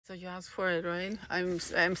So you asked for it, right? I'm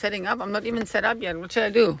setting up. I'm not even set up yet. What should I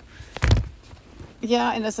do?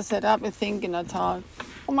 Yeah, and as I set up, I think and I thought,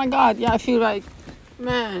 oh my God, yeah, I feel like,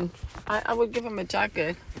 man, I would give him a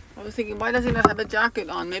jacket. I was thinking, why does he not have a jacket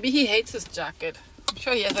on? Maybe he hates his jacket. I'm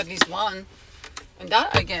sure he has at least one. And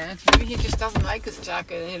that I get. Maybe he just doesn't like his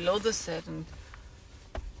jacket and he loathes it. And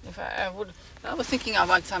if I was thinking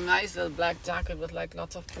about some nice little black jacket with like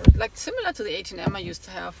lots of fur, like similar to the H&M I used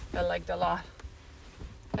to have. I liked a lot.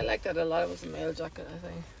 I liked that a lot. It was a male jacket, I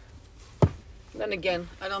think. Then again,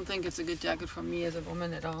 I don't think it's a good jacket for me as a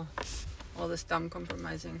woman at all. All this dumb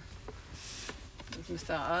compromising.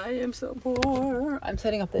 Mr. I am so poor. I'm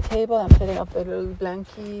setting up the table. I'm setting up the little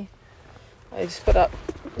blankie. I just put up,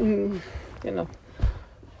 getting the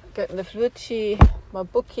flucci, my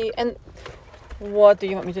bookie. And what do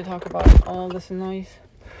you want me to talk about? All this noise.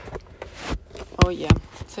 Oh yeah,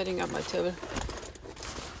 setting up my table.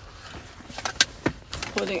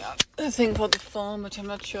 Putting up the thing for the phone, which I'm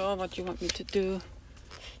not sure what you want me to do.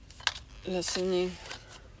 Listening.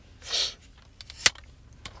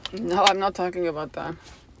 No, I'm not talking about that.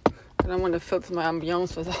 I don't want to filter my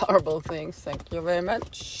ambiance with horrible things. Thank you very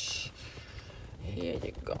much. Here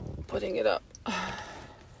you go. Putting it up.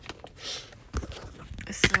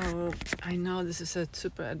 So I know this is a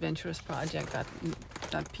super adventurous project,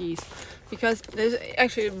 that piece, because there's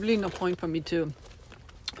actually really no point for me to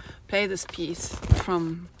play this piece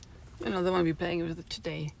from, the one we're playing with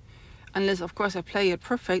today, unless of course I play it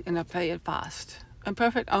perfect and I play it fast. And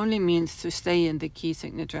perfect only means to stay in the key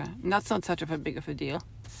signature, and that's not such of a big of a deal.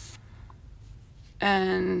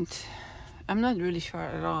 And I'm not really sure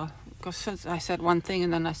at all, because since I said one thing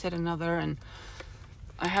and then I said another, and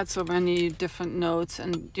I had so many different notes,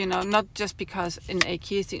 and not just because in a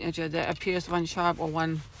key signature there appears one sharp or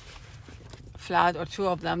one flat or two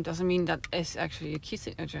of them doesn't mean that it's actually a key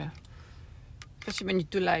signature. Especially when you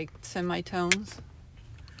do like semitones,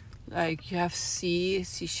 like you have C,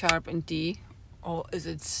 C sharp and D, or is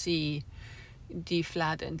it C, D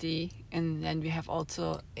flat and D, and then we have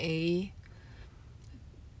also A,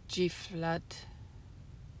 G flat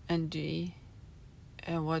and G.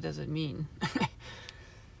 And what does it mean?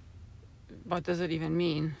 What does it even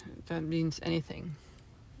mean? That means anything.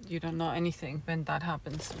 You don't know anything when that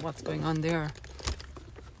happens. What's going on there?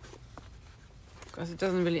 Because it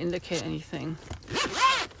doesn't really indicate anything.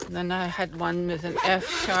 And then I had one with an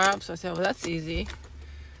F sharp, so I said, well, that's easy.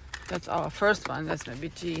 That's our first one. That's maybe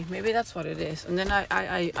G. Maybe that's what it is. And then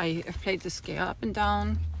I played the scale up and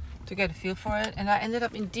down to get a feel for it, and I ended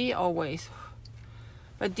up in D always.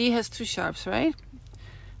 But D has two sharps, right?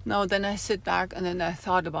 No, then I sit back and then I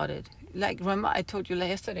thought about it. Like, remember I told you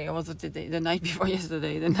yesterday, or was it the night before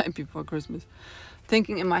yesterday, the night before Christmas?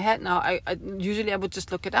 Thinking in my head now, I usually I would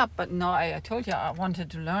just look it up, but now I told you I wanted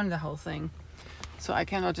to learn the whole thing. So I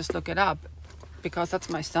cannot just look it up, because that's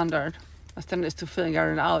my standard. My standard is to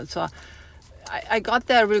figure it out. So I got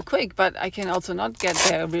there real quick, but I can also not get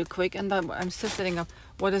there real quick, and then I'm still setting up.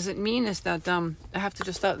 What does it mean is that I have to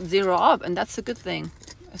just start zero up, and that's a good thing.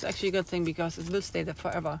 It's actually a good thing because it will stay there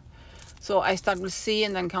forever. So I start with C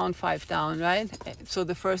and then count 5 down, right? So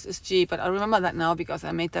the first is G, but I remember that now because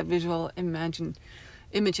I made that visual image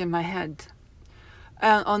in my head.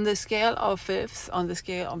 And on the scale of fifths, on the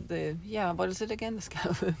scale of the, what is it again? The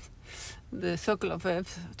scale of fifths. The circle of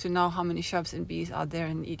fifths, to know how many sharps and Bs are there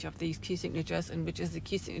in each of these key signatures, and which is the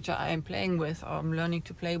key signature I am playing with, or I'm learning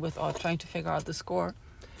to play with, or trying to figure out the score.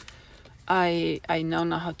 I now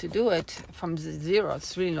know how to do it from the zero.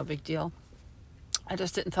 It's really no big deal. I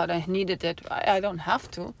just didn't thought I needed it. I don't have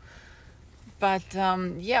to. But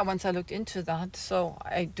once I looked into that, so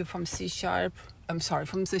I do from C sharp.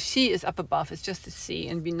 From the C is up above. It's just a C,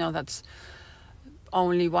 and we know that's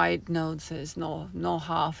only white notes. There's no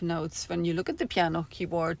half notes. When you look at the piano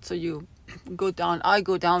keyboard, so you go down. I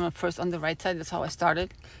go down first on the right side. That's how I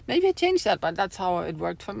started. Maybe I changed that, but that's how it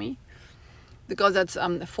worked for me. Because that's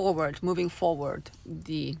forward, moving forward.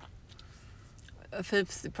 The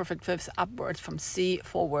fifths, the perfect fifths, upwards from C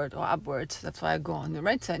forward or upwards. That's why I go on the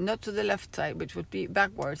right side, not to the left side, which would be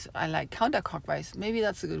backwards. I like counterclockwise. Maybe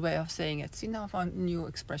that's a good way of saying it. See, now I found a new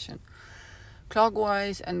expression.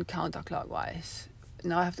 Clockwise and counterclockwise.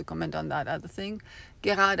 Now I have to comment on that other thing.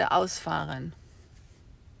 Geradeaus fahren.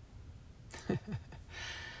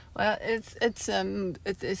 Well,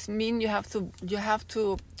 it's mean you have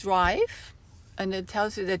to drive, and it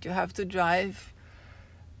tells you that you have to drive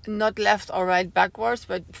not left or right backwards,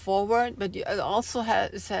 but forward. But it also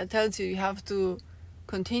tells you have to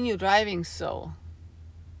continue driving so.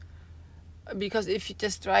 Because if you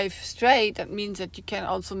just drive straight, that means that you can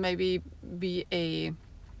also maybe be a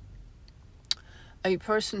a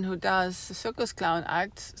person who does circus clown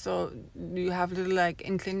acts, so you have a little like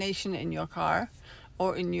inclination in your car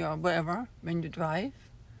or in your wherever when you drive.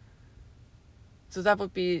 So that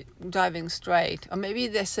would be driving straight. Or maybe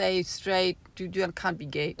they say straight, you can't be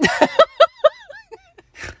gay.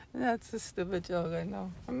 That's a stupid joke, I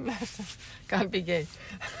know. Can't be gay.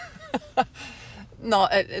 No,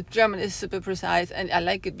 German is super precise, and I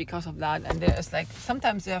like it because of that. And there's like,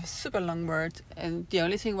 sometimes they have super long words, and the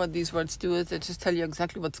only thing what these words do is they just tell you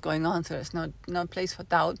exactly what's going on, so there's no place for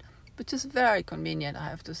doubt, which is very convenient, I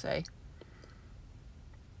have to say.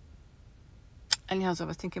 Anyhow, so I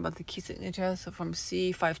was thinking about the key signature. So from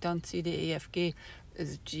C, 5 down, C, D, E, F, G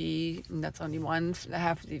is G, and that's only one. I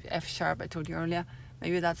have the F sharp I told you earlier.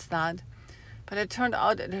 Maybe that's that. But it turned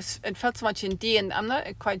out it felt so much in D, and I'm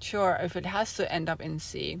not quite sure if it has to end up in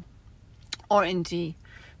C or in D.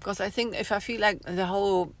 Because I think if I feel like the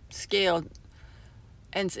whole scale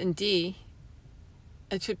ends in D,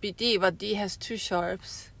 it should be D, but D has 2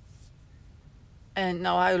 sharps. And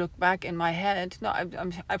now I look back in my head. No,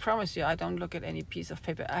 I promise you, I don't look at any piece of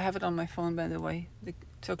paper. I have it on my phone, by the way, the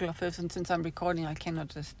circle of fifths, and since I'm recording, I cannot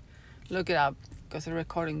just look it up because the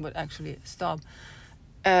recording would actually stop.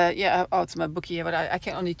 Yeah, oh, it's my book here, but I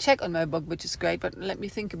can only check on my book, which is great, but let me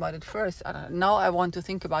think about it first. Now I want to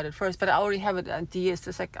think about it first, but I already have it, and D is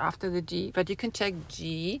the sec after the G, but you can check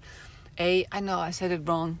G, A, I know I said it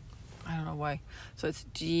wrong, I don't know why. So it's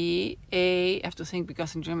G, A, I have to think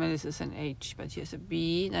because in German this is an H, but here's a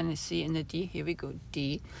B, then a C, and a D, here we go,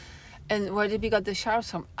 D. And where did we got the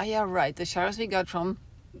sharps from? Ah, yeah, right, the sharps we got from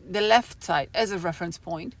the left side as a reference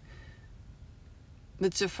point.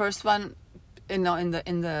 It's the first one, in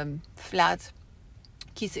the flat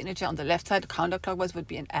key signature on the left side, counterclockwise would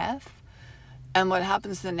be an F. And what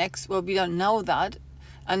happens the next, well, we don't know that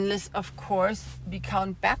unless, of course, we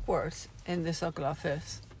count backwards in the circle of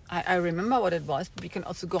fifths. I remember what it was, but we can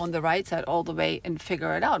also go on the right side all the way and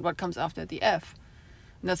figure it out, what comes after the F.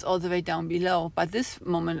 And that's all the way down below. But this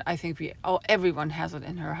moment, I think everyone has it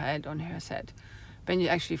in her head, on her head, when you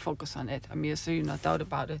actually focus on it. I mean, so you no doubt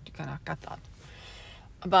about it, you kind of got that.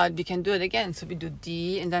 But we can do it again. So we do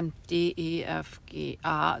D, and then D, E, F, G,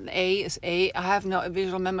 A. A is A. I have no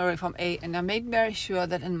visual memory from A, and I made very sure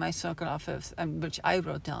that in my circle of fifths, which I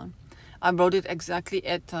wrote down, I wrote it exactly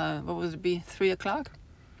at, what would it be, 3 o'clock?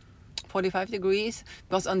 45 degrees.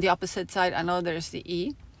 Because on the opposite side, I know there's the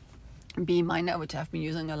E, B minor, which I've been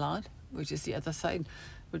using a lot, which is the other side,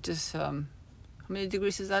 which is, how many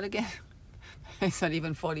degrees is that again? It's not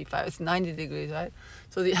even 45, it's 90 degrees, right?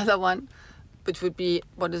 So the other one, which would be,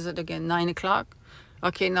 what is it again, 9 o'clock?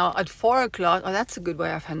 Okay, now at 4 o'clock, oh, that's a good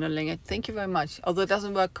way of handling it. Thank you very much. Although it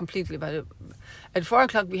doesn't work completely, but at 4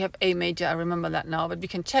 o'clock we have A major, I remember that now, but we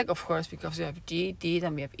can check, of course, because we have G, D,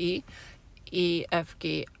 then we have E, E, F,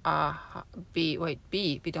 G, A, B, wait,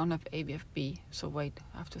 B, we don't have A, we have B. So wait,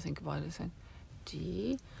 I have to think about it then.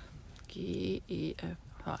 G, G, E, F,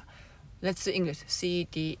 H. Let's do English. C,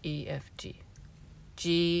 D, E, F, G.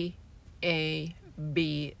 G, A,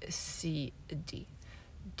 B, C, D.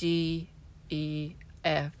 D, E,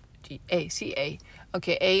 F, G, A, C, A.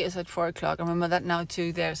 Okay, A is at 4 o'clock. I remember that now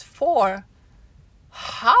too. There's 4.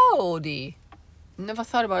 Howdy. Never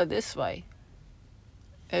thought about it this way.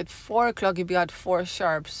 At 4 o'clock we got 4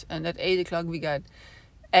 sharps, and at 8 o'clock we got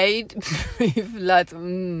 8 B flat.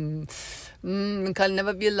 Can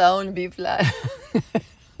never be alone, B flat.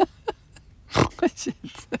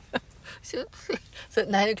 So at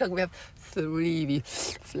 9 o'clock we have 3 B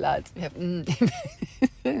flats. We have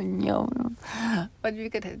but we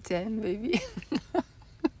got a 10, baby.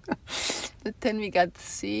 The 10 we got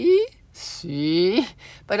C,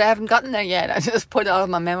 but I haven't gotten there yet. I just put it out of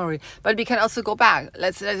my memory. But we can also go back.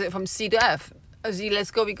 Let's from C to F. Z,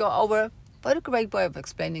 let's go. We go over. What a great way of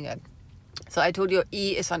explaining it. So I told you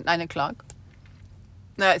E is on 9 o'clock.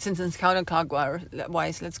 No, since it's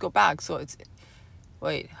counterclockwise, let's go back. So it's,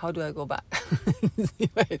 wait, how do I go back?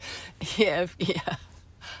 Wait, E, F, G, A.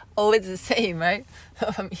 Oh, it's the same, right?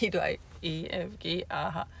 From E to I. E, F, G,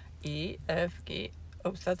 A, E, F, G.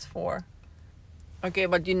 Oops, that's 4. Okay,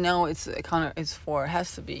 but you know it's 4. It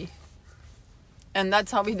has to be. And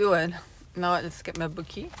that's how we do it. Now let's get my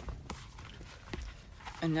bookie.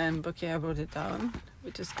 And then bookie, I wrote it down,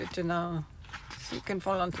 which is good to know. So you can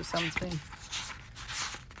fall onto something.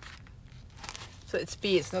 So it's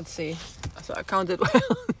B, it's not C. So I counted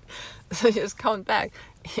well. So just count back.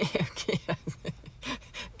 E, F, G,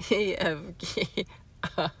 E, F, G,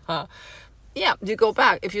 yeah, you go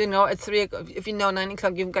back. If you know it's 3 o'clock, if you know 9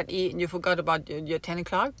 o'clock, you've got E and you forgot about your 10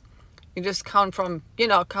 o'clock, you just count from,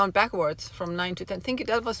 count backwards from 9 to 10. Think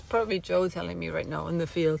that was probably Joe telling me right now in the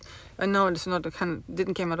field. I know it's not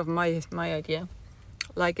didn't came out of my idea.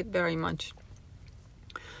 like it very much.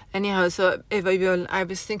 Anyhow, so if I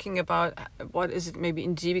was thinking about what is it maybe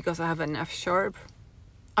in G, because I have an F sharp.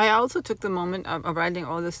 I also took the moment of writing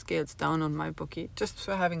all the scales down on my bookie, just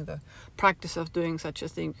for having the practice of doing such a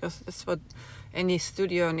thing, because that's what any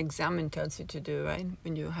studio and examine tells you to do, right?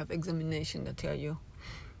 When you have examination, they tell you,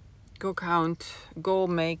 go count, go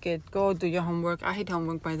make it, go do your homework. I hate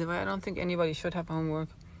homework, by the way. I don't think anybody should have homework.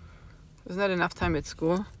 There's not enough time at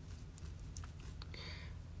school.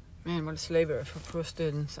 Man, what a slavery for poor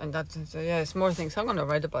students. And that's, yeah, it's more things. I'm going to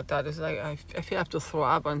write about that. It's like, I feel I have to throw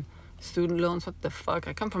up on student loans. What the fuck?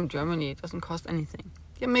 I come from Germany. It doesn't cost anything.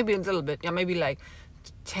 Yeah, maybe a little bit. Yeah, maybe like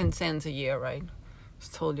 10 cents a year, right? It's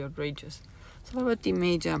totally outrageous. So what about D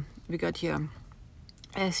major? We got here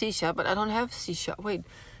C sharp, but I don't have C sharp. Wait,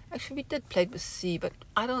 actually we did play it with C, but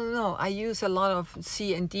I don't know. I use a lot of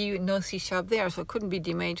C and D, no C sharp there, so it couldn't be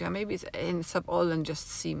D major. Maybe it's in sub all and just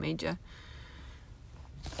C major.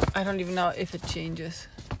 I don't even know if it changes.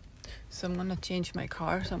 So I'm gonna change my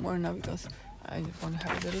car somewhere now because I want to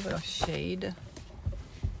have a little bit of shade.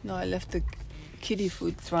 No, I left the kitty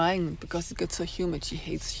food drying because it gets so humid. She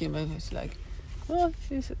hates humid. It's like, oh,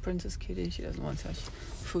 she's a princess kitty. She doesn't want such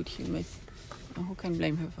food humid. Oh, who can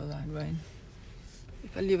blame her for that, right?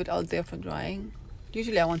 If I leave it out there for drying,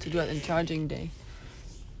 usually I want to do it on charging day.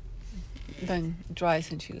 Then it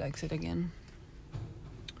dries and she likes it again.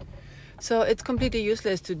 So it's completely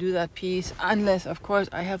useless to do that piece unless, of course,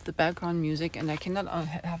 I have the background music, and I cannot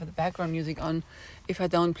have the background music on if I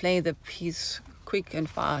don't play the piece quick and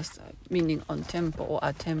fast, meaning on tempo or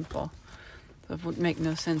a tempo. That would make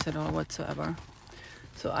no sense at all whatsoever.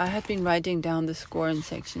 So I had been writing down the score in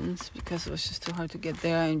sections because it was just too hard to get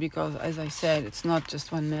there, and because, as I said, it's not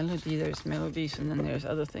just one melody. There's melodies and then there's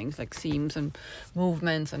other things like themes and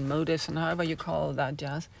movements and motives and however you call that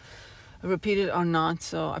jazz. Repeated or not,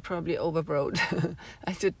 so I probably overwrote.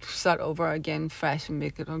 I should start over again fresh and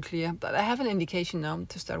make it all clear, but I have an indication now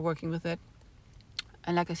to start working with it.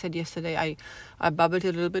 And like I said yesterday, I bubbled it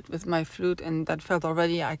a little bit with my flute, and that felt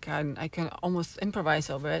already I can almost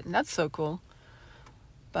improvise over it, and that's so cool.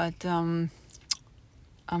 But I'm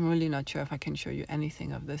really not sure if I can show you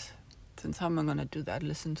anything of this, since how am I gonna do that?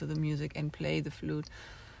 Listen to the music and play the flute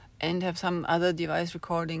and have some other device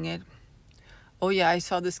recording it. Oh yeah, I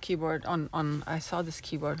saw this keyboard I saw this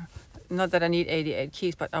keyboard. Not that I need 88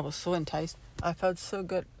 keys, but I was so enticed. I felt so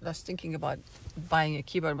good just thinking about buying a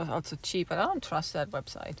keyboard. It was also cheap, but I don't trust that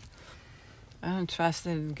website. I don't trust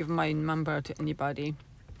it, give my number to anybody.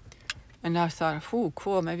 And I thought, oh,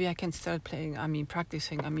 cool, maybe I can start playing,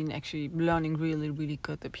 practicing, actually learning really, really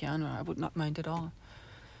good the piano. I would not mind at all.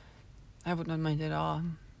 I would not mind at all.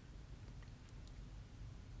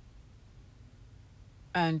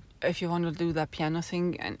 And if you want to do that piano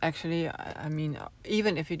thing, and actually,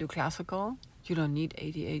 even if you do classical, you don't need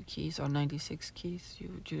 88 keys or 96 keys.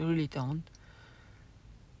 You really don't.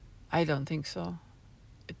 I don't think so.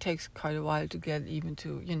 It takes quite a while to get even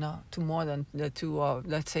to, to more than the 2 or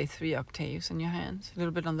let's say 3 octaves in your hands. A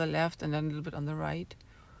little bit on the left and then a little bit on the right.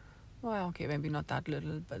 Well, okay, maybe not that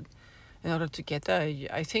little, but in order to get there,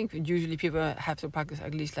 I think usually people have to practice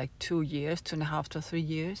at least like 2 years, 2.5 to 3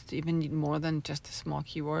 years to even need more than just a small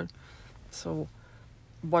keyboard. So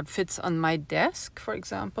what fits on my desk, for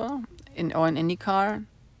example, or in any car,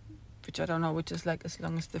 which I don't know, which is like as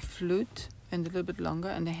long as the flute and a little bit longer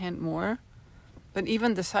and the hand more. But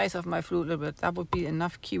even the size of my flute a little bit, that would be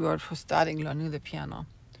enough keyboard for starting learning the piano.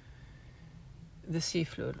 The C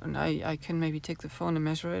flute. And I can maybe take the phone and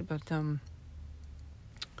measure it, but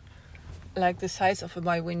like the size of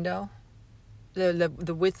my window,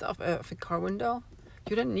 the width of a car window,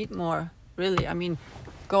 you don't need more, really.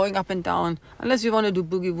 Going up and down, unless you want to do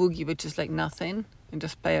boogie woogie, which is like nothing, and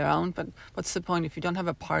just play around. But what's the point if you don't have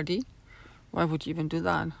a party? Why would you even do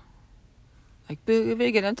that? Like boogie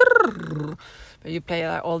woogie, and but you play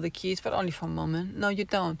like all the keys, but only for a moment. No, you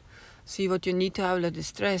don't. See, what you need to have the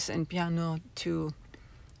stress and piano to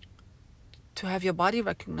have your body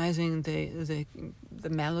recognizing the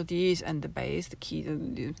melodies and the bass, the key,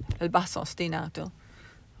 el basso ostinato.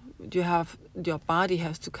 Your body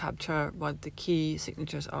has to capture what the key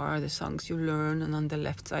signatures are, the songs you learn, and on the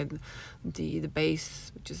left side, the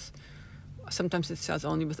bass, which is sometimes it starts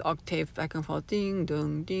only with octave back and forth, ding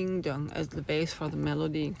dong, as the bass for the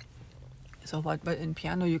melody. So but in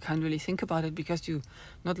piano you can't really think about it because you,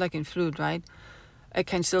 not like in flute, right? I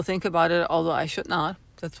can still think about it, although I should not.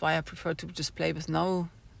 That's why I prefer to just play with no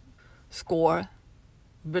score,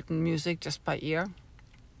 written music, just by ear.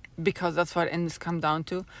 Because that's what ends come down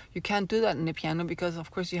to. You can't do that in the piano because,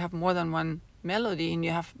 of course, you have more than one melody and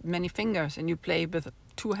you have many fingers and you play with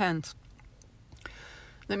 2 hands.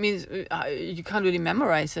 That means you can't really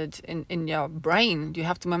memorize it in your brain. You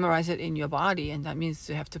have to memorize it in your body, and that means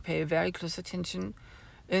you have to pay very close attention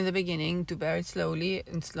in the beginning, do very slowly,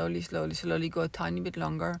 and slowly go a tiny bit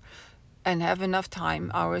longer, and have enough time,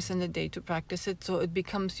 hours in the day to practice it, so it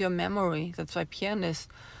becomes your memory. That's why pianists,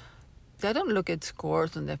 they don't look at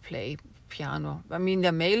scores when they play piano. I mean,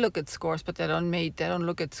 they may look at scores, but they don't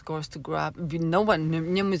look at scores to grab. No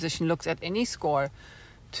musician looks at any score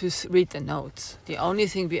to read the notes. The only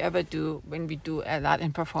thing we ever do when we do that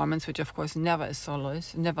in performance, which of course never is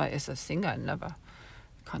soloist, never is a singer, never,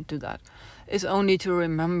 can't do that, is only to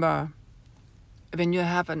remember when you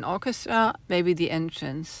have an orchestra, maybe the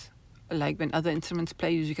entrance, like when other instruments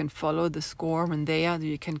play, you can follow the score when they are,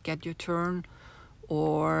 you can get your turn,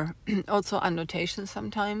 or also annotations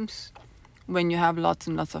sometimes, when you have lots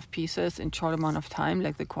and lots of pieces in short amount of time,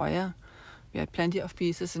 like the choir. We had plenty of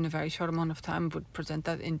pieces in a very short amount of time, would present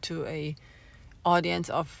that into a audience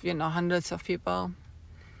of, hundreds of people,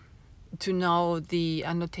 to know the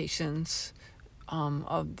annotations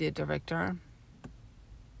of the director,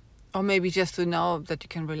 or maybe just to know that you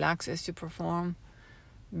can relax as you perform,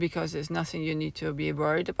 because there's nothing you need to be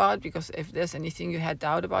worried about, because if there's anything you had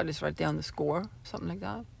doubt about, it's right there on the score, something like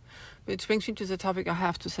that. Which brings me to the topic, I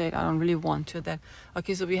have to say it, I don't really want to, that,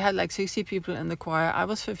 okay, so we had like 60 people in the choir, I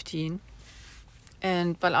was 15,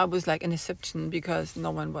 but I was like an exception, because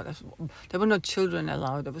there were no children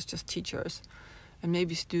allowed, there was just teachers and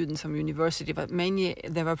maybe students from university, but mainly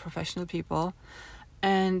they were professional people.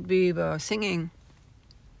 And we were singing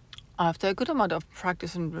after a good amount of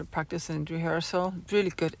practice and rehearsal.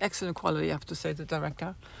 Really good, excellent quality, I have to say, the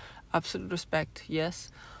director. Absolute respect,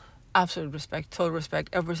 yes. Absolute respect, total respect,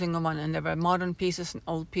 every single one. And there were modern pieces and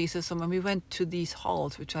old pieces. So when we went to these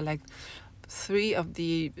halls, which are like 3 of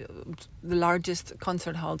the largest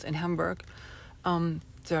concert halls in Hamburg,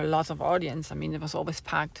 there are lots of audience. I mean, it was always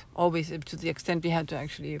packed, always, to the extent we had to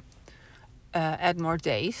actually add more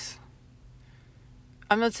days.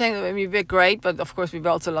 I'm not saying that we were great, but of course we were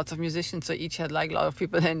also lots of musicians, so each had like a lot of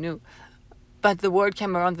people they knew. But the word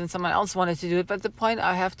came around and someone else wanted to do it. But the point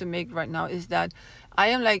I have to make right now is that I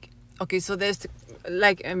am like, okay, so there's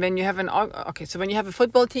when you have when you have a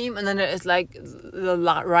football team, and then there is like the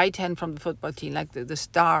right hand from the football team, like the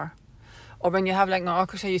star. Or when you have like an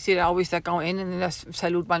orchestra, you see they always like go in and then just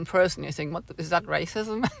salute one person. You think, what is that,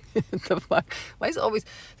 racism? The fuck? Why is always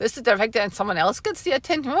there's the director and someone else gets the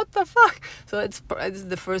attention? What the fuck? So it's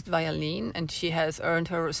the first violin, and she has earned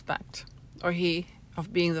her respect, or he,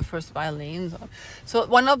 of being the first violin. So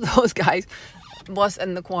one of those guys was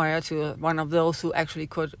in the choir too. One of those who actually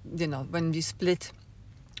could, when we split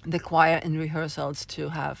the choir in rehearsals to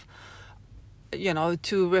have,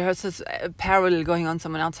 2 rehearsals parallel going on,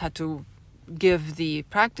 someone else had to give the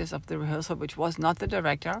practice of the rehearsal, which was not the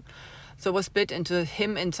director. So it was split into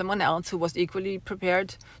him and someone else who was equally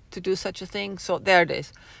prepared to do such a thing. So there it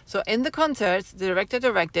is. So in the concerts, the director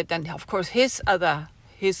directed, and of course his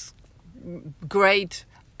great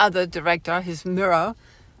other director, his mirror,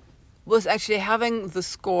 was actually having the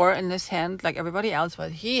score in his hand like everybody else,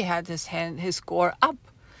 but he had his score up.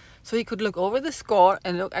 So he could look over the score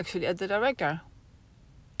and look actually at the director,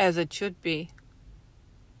 as it should be.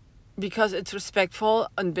 Because it's respectful,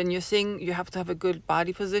 and when you sing, you have to have a good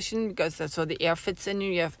body position, because that's so the air fits in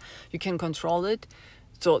you. You can control it.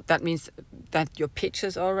 So that means that your pitch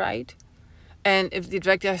is all right. And if the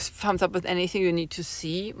director comes up with anything, you need to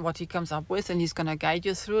see what he comes up with, and he's going to guide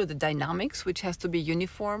you through the dynamics, which has to be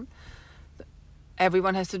uniform.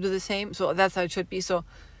 Everyone has to do the same. So that's how it should be. So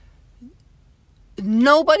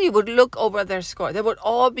nobody would look over their score. They would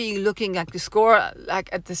all be looking at the score, like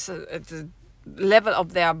at the level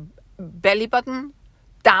of their belly button,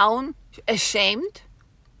 down, ashamed,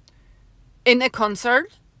 in a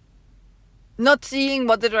concert, not seeing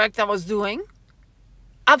what the director was doing,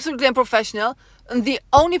 absolutely unprofessional, and the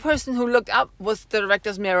only person who looked up was the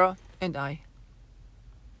director's mirror and I.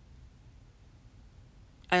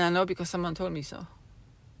 And I know because someone told me so.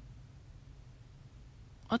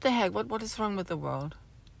 What the heck? What is wrong with the world?